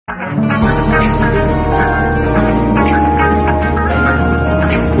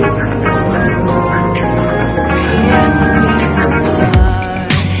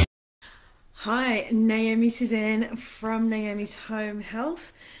Suzanne from Naomi's Home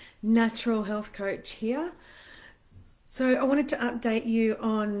Health, natural health coach here. So I wanted to update you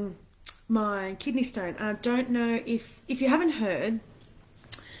on my kidney stone. I don't know if you haven't heard,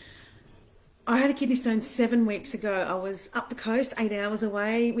 I had a kidney stone 7 weeks ago. I was up the coast, 8 hours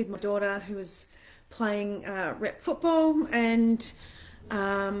away with my daughter who was playing rep football, and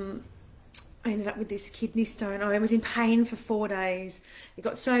I ended up with this kidney stone. I was in pain for 4 days. It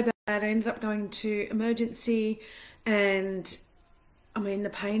got so bad, I ended up going to emergency, and I mean, the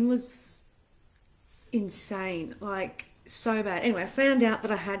pain was insane, like so bad. Anyway, I found out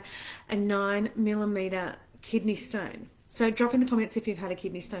that I had a 9 millimeter kidney stone. So drop in the comments if you've had a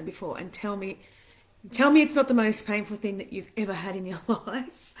kidney stone before and tell me it's not the most painful thing that you've ever had in your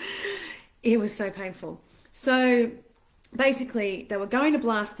life. It was so painful. So basically they were going to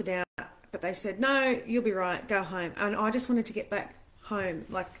blast it out, but they said, no, you'll be right, go home. And I just wanted to get back home,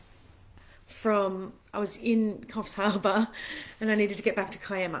 I was in Coffs Harbour and I needed to get back to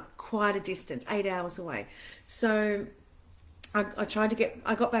Kiama, quite a distance, 8 hours away. So I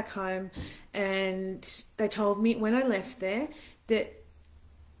got back home, and they told me when I left there that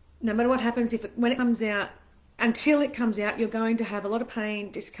no matter what happens, when it comes out, until it comes out, you're going to have a lot of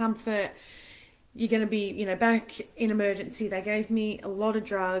pain, discomfort. You're going to be, back in emergency. They gave me a lot of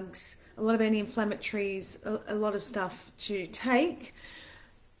drugs, a lot of anti-inflammatories, a lot of stuff to take,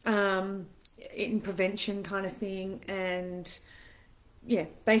 in prevention kind of thing. And yeah,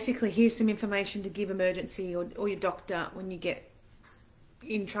 basically here's some information to give emergency or your doctor when you get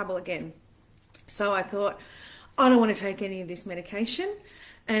in trouble again. So I thought, I don't want to take any of this medication,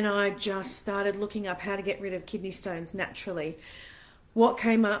 and I just started looking up how to get rid of kidney stones naturally. What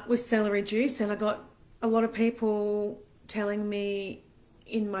came up was celery juice, and I got a lot of people telling me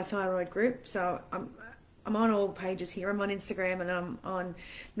in my thyroid group. So I'm on all pages here. I'm on Instagram and I'm on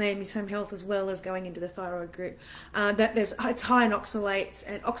Naomi's Home Health, as well as going into the thyroid group. It's high in oxalates,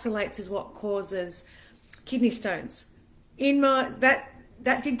 and oxalates is what causes kidney stones.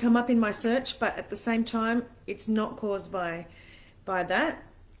 That did come up in my search, but at the same time, it's not caused by that.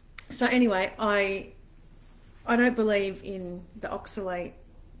 So anyway, I don't believe in the oxalate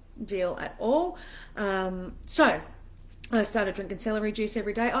deal at all. So I started drinking celery juice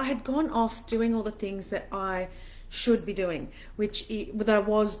every day. I had gone off doing all the things that I should be doing, which I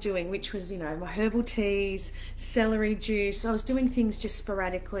was doing, which was, my herbal teas, celery juice. I was doing things just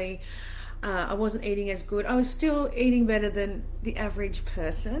sporadically. I wasn't eating as good. I was still eating better than the average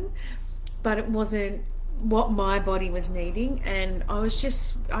person, but it wasn't what my body was needing. And I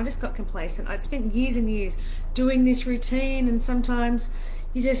just got complacent. I'd spent years and years doing this routine, and sometimes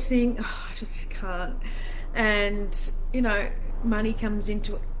you just think, oh, I just can't. And money comes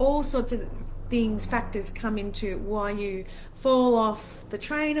into it. All sorts of factors come into why you fall off the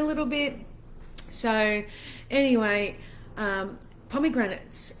train a little bit. So anyway,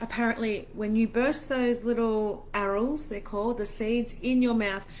 pomegranates, apparently when you burst those little arils, they're called, the seeds, in your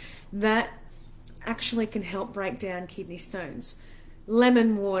mouth, that actually can help break down kidney stones.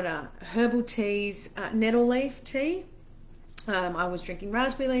 Lemon water, herbal teas, nettle leaf tea. I was drinking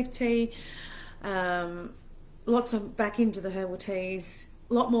raspberry leaf tea. Lots of back into the herbal teas,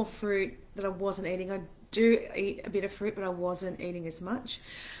 a lot more fruit that I wasn't eating. I do eat a bit of fruit, but I wasn't eating as much.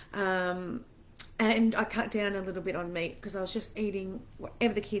 And I cut down a little bit on meat because I was just eating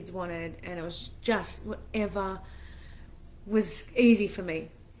whatever the kids wanted, and it was just whatever was easy for me.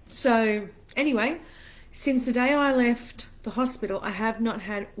 So anyway, since the day I left the hospital, I have not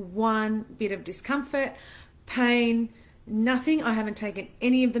had one bit of discomfort, pain, nothing. I haven't taken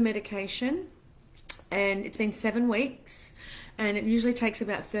any of the medication. And it's been 7 weeks, and it usually takes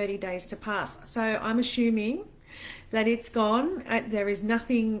about 30 days to pass. So I'm assuming that it's gone. There is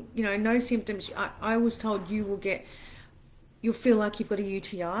nothing, no symptoms. I was told you'll feel like you've got a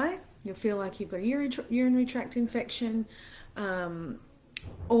UTI. You'll feel like you've got a urinary tract infection.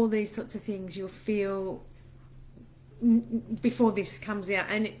 All these sorts of things you'll feel before this comes out.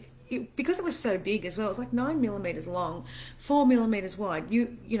 And because it was so big as well, it's like 9 millimeters long, 4 millimeters wide.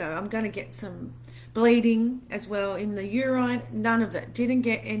 I'm going to get some bleeding as well in the urine. None of that. Didn't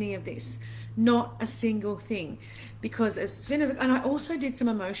get any of this. Not a single thing. Because and I also did some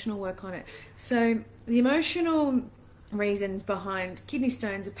emotional work on it. So the emotional reasons behind kidney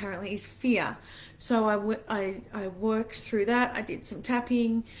stones apparently is fear. So I worked through that. I did some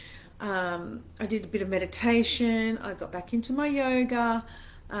tapping. I did a bit of meditation. I got back into my yoga.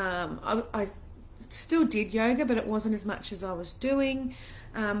 I still did yoga, but it wasn't as much as I was doing.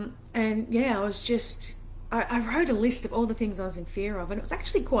 And yeah, I wrote a list of all the things I was in fear of, and it was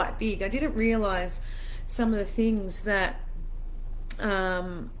actually quite big. I didn't realize some of the things that,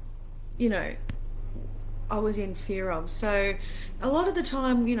 I was in fear of. So a lot of the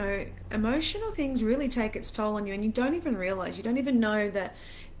time, you know, emotional things really take its toll on you, and you don't even realize, you don't even know that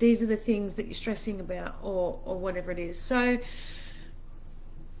these are the things that you're stressing about, or whatever it is. So,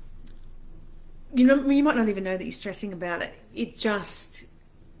 you know, you might not even know that you're stressing about it. It just,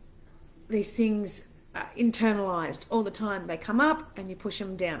 these things are internalized all the time. They come up and you push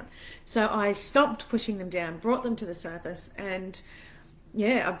them down. So I stopped pushing them down, brought them to the surface, and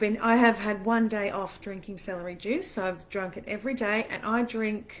yeah, I have had one day off drinking celery juice. So I've drunk it every day, and I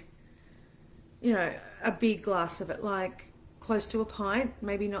drink, you know, a big glass of it, like close to a pint,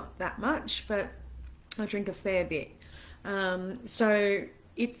 maybe not that much, but I drink a fair bit. So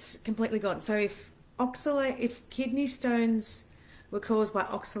it's completely gone. So if kidney stones were caused by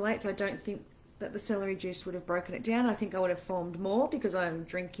oxalates, I don't think that the celery juice would have broken it down. I think I would have formed more because I'm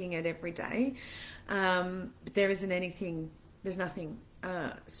drinking it every day. But there isn't anything, there's nothing.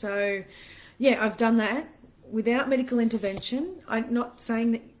 So yeah, I've done that without medical intervention. I'm not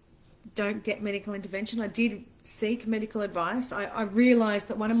saying that don't get medical intervention. I did seek medical advice. I realized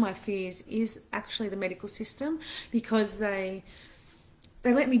that one of my fears is actually the medical system, because they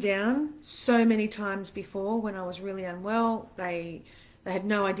let me down so many times before when I was really unwell. They had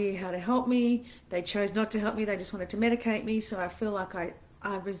no idea how to help me. They chose not to help me. They just wanted to medicate me. So I feel like I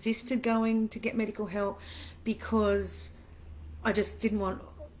resisted going to get medical help because I just didn't want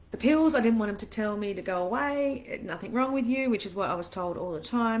the pills. I didn't want them to tell me to go away, nothing wrong with you, which is what I was told all the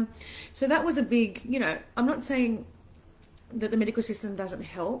time. So that was a big, you know, I'm not saying that the medical system doesn't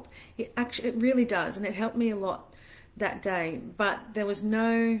help. It really does, and it helped me a lot that day. But there was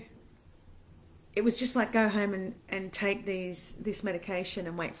no, it was just like go home and take this medication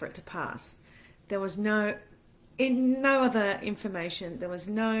and wait for it to pass. There was no other information. There was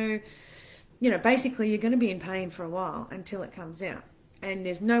no, you know, basically you're going to be in pain for a while until it comes out. And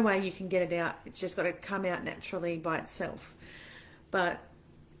there's no way you can get it out. It's just got to come out naturally by itself. But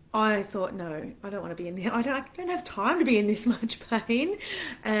I thought, no, I don't want to be in there. I don't have time to be in this much pain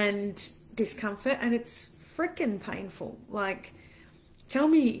and discomfort. And it's freaking painful. Like, tell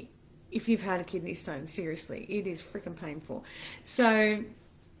me if you've had a kidney stone. Seriously, it is freaking painful. So,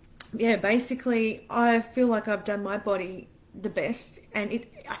 yeah, basically, I feel like I've done my body the best. And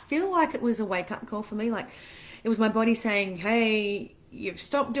I feel like it was a wake-up call for me. Like, it was my body saying, hey, you've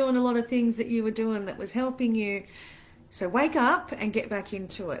stopped doing a lot of things that you were doing that was helping you. So wake up and get back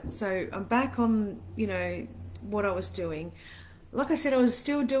into it. So I'm back on, you know, what I was doing. Like I said, I was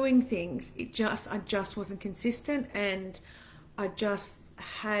still doing things. I just wasn't consistent, and I just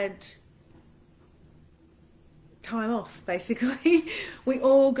had time off, basically. We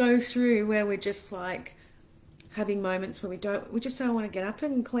all go through where we're just like having moments where we just don't want to get up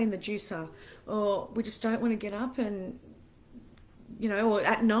and clean the juicer, or we just don't want to get up and, you know, or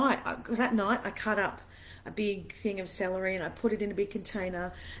at night, because at night I cut up a big thing of celery and I put it in a big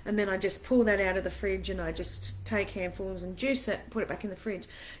container, and then I just pull that out of the fridge and I just take handfuls and juice it, put it back in the fridge.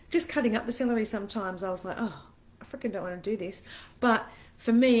 Just cutting up the celery, sometimes I was like, oh, I freaking don't want to do this. But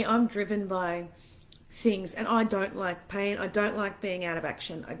for me, I'm driven by things, and I don't like pain. I don't like being out of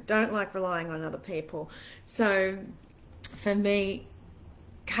action. I don't like relying on other people. So for me,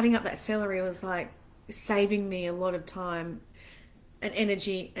 cutting up that celery was like saving me a lot of time and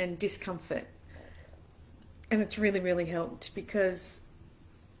energy and discomfort. And it's really, really helped, because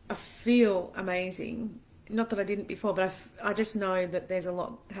I feel amazing. Not that I didn't before, but I just know that there's a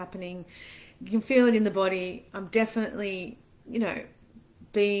lot happening. You can feel it in the body. I'm definitely, you know,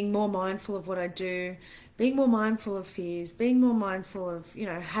 being more mindful of what I do, being more mindful of fears, being more mindful of, you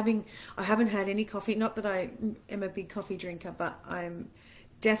know, I haven't had any coffee. Not that I am a big coffee drinker, but I'm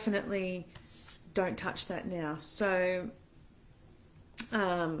definitely don't touch that now. So,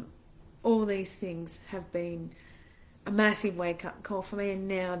 all these things have been a massive wake-up call for me, and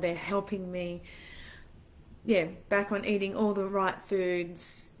now they're helping me, yeah, back on eating all the right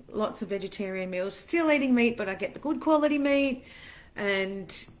foods, lots of vegetarian meals, still eating meat, but I get the good quality meat,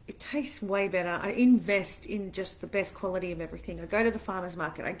 and it tastes way better. I invest in just the best quality of everything. I go to the farmer's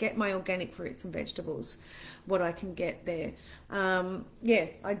market, I get my organic fruits and vegetables, what I can get there. Yeah,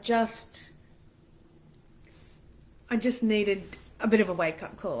 I just needed a bit of a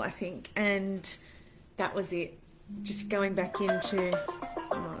wake-up call, I think, and that was it. Just going back into...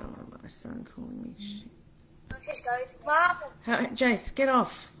 Oh, my son calling me. Shit. Just go. Mom. Jace, get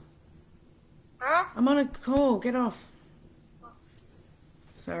off. Huh? I'm on a call. Get off.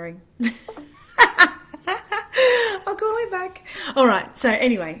 Sorry. I'll call him back. All right. So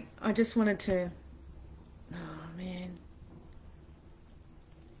anyway, I just wanted to... Oh, man.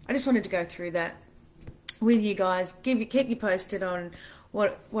 I just wanted to go through that with you guys, keep you posted on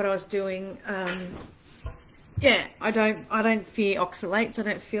what I was doing. yeah, I don't fear oxalates. I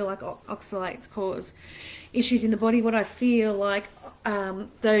don't feel like oxalates cause issues in the body. What I feel like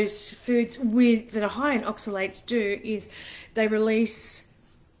those foods that are high in oxalates do is they release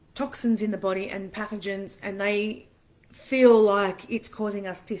toxins in the body and pathogens, and they feel like it's causing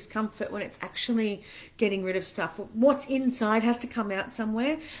us discomfort when it's actually getting rid of stuff. What's inside has to come out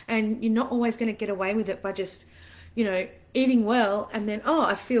somewhere, and you're not always going to get away with it by just, eating well and then, oh,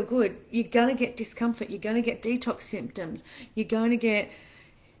 I feel good. You're going to get discomfort. You're going to get detox symptoms. You're going to get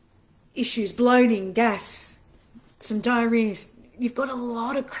issues, bloating, gas, some diarrhea. You've got a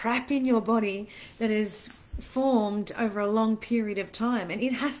lot of crap in your body that is formed over a long period of time, and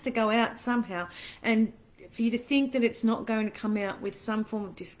it has to go out somehow. And for you to think that it's not going to come out with some form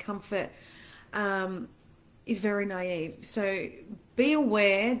of discomfort is very naive. So be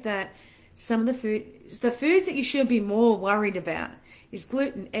aware that some of the foods that you should be more worried about is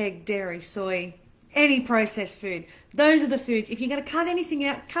gluten, egg, dairy, soy, any processed food. Those are the foods. If you're going to cut anything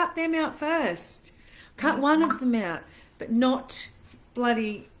out, cut them out first. Cut one of them out, but not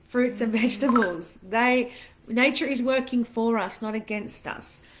bloody fruits and vegetables. Nature is working for us, not against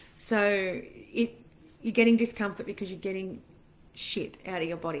us. So you're getting discomfort because you're getting shit out of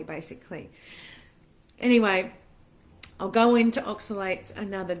your body, basically. Anyway, I'll go into oxalates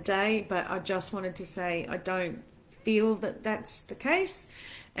another day, but I just wanted to say I don't feel that that's the case,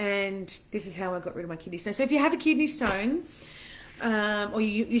 and this is how I got rid of my kidney stone. So if you have a kidney stone, or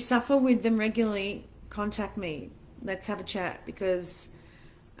you suffer with them regularly, contact me. Let's have a chat, because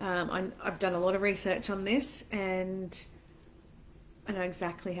I've done a lot of research on this, and I know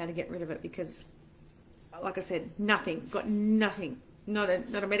exactly how to get rid of it, because, like I said, got nothing, not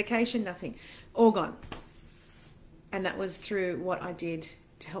a medication, nothing, all gone. And that was through what I did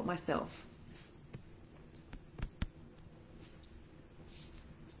to help myself.